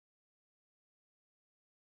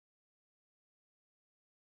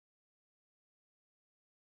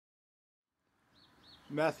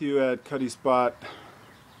Matthew at Cuttyspot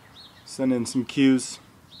sent in some cues.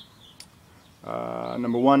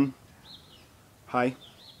 Number one, hi.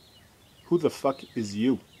 Who the fuck is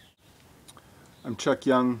you? I'm Chuck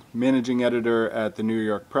Young, managing editor at the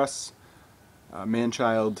tNY.Press,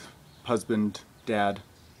 man-child, husband, dad,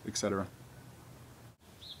 etc.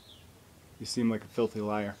 You seem like a filthy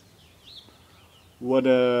liar.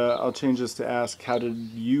 I'll change this to ask, how did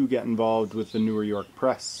you get involved with the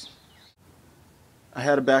tNY.Press? I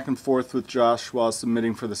had a back and forth with Josh while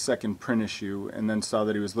submitting for the second print issue, and then saw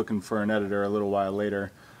that he was looking for an editor a little while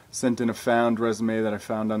later. Sent in a found resume that I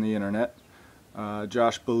found on the internet.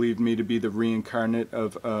 Josh believed me to be the reincarnate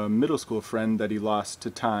of a middle school friend that he lost to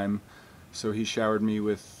time, so he showered me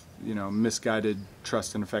with, misguided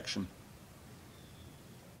trust and affection.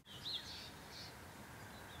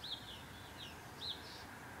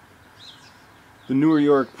 The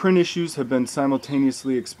tNY print issues have been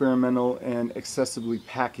simultaneously experimental and accessibly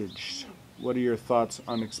packaged. What are your thoughts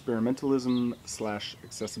on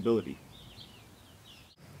experimentalism/accessibility?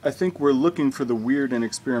 I think we're looking for the weird and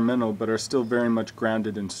experimental, but are still very much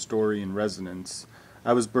grounded in story and resonance.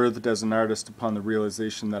 I was birthed as an artist upon the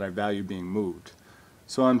realization that I value being moved.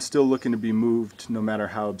 So I'm still looking to be moved, no matter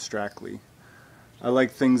how abstractly. I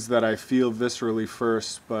like things that I feel viscerally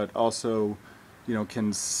first, but also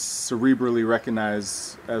can cerebrally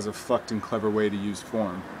recognize as a fucked and clever way to use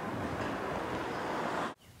form.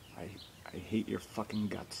 I hate your fucking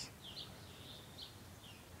guts.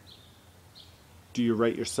 Do you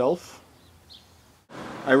write yourself?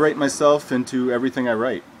 I write myself into everything I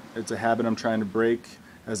write. It's a habit I'm trying to break,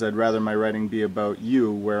 as I'd rather my writing be about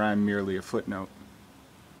you, where I'm merely a footnote.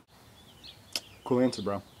 Cool answer,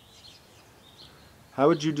 bro. How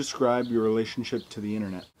would you describe your relationship to the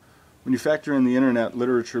internet? When you factor in the internet,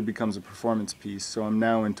 literature becomes a performance piece, so I'm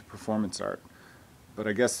now into performance art. But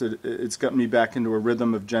I guess it's got me back into a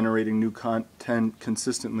rhythm of generating new content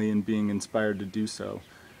consistently and being inspired to do so.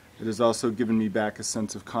 It has also given me back a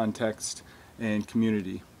sense of context and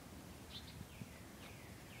community.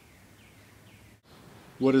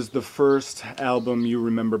 What is the first album you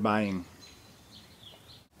remember buying?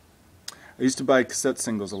 I used to buy cassette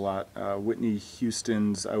singles a lot. Whitney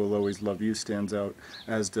Houston's I Will Always Love You stands out,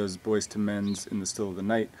 as does Boyz II Men's In the Still of the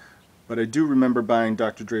Night. But I do remember buying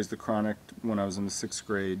Dr. Dre's The Chronic when I was in the 6th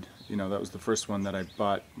grade. That was the first one that I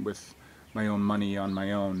bought with my own money on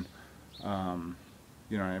my own. I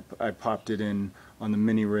popped it in on the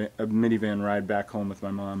minivan ride back home with my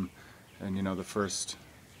mom, and the first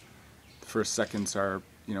seconds are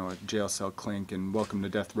a jail cell clink and welcome to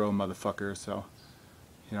death row, motherfucker. So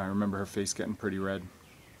I remember her face getting pretty red.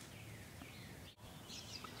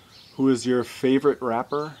 Who is your favorite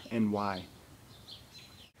rapper and why?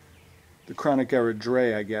 The Chronic era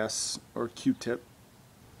Dre, I guess, or Q-Tip.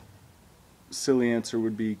 Silly answer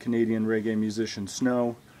would be Canadian reggae musician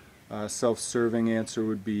Snow. Self-serving answer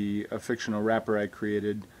would be a fictional rapper I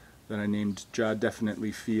created that I named Ja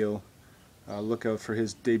Definitely Feel. Look out for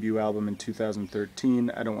his debut album in 2013.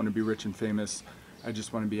 I don't want to be rich and famous. I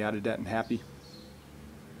just want to be out of debt and happy.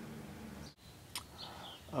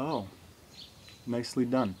 Oh, nicely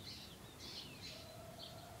done.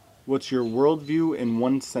 What's your worldview in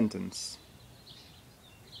one sentence?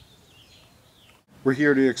 We're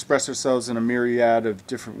here to express ourselves in a myriad of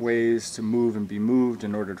different ways to move and be moved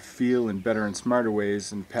in order to feel in better and smarter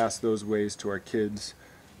ways and pass those ways to our kids.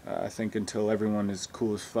 I think until everyone is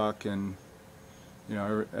cool as fuck and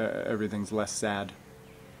everything's less sad.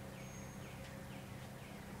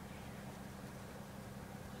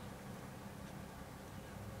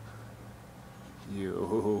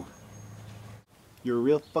 You're a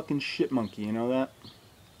real fucking shit monkey, you know that?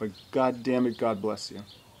 But god damn it, God bless you.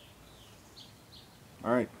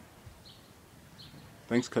 Alright.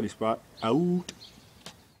 Thanks, Cuttyspot. Out.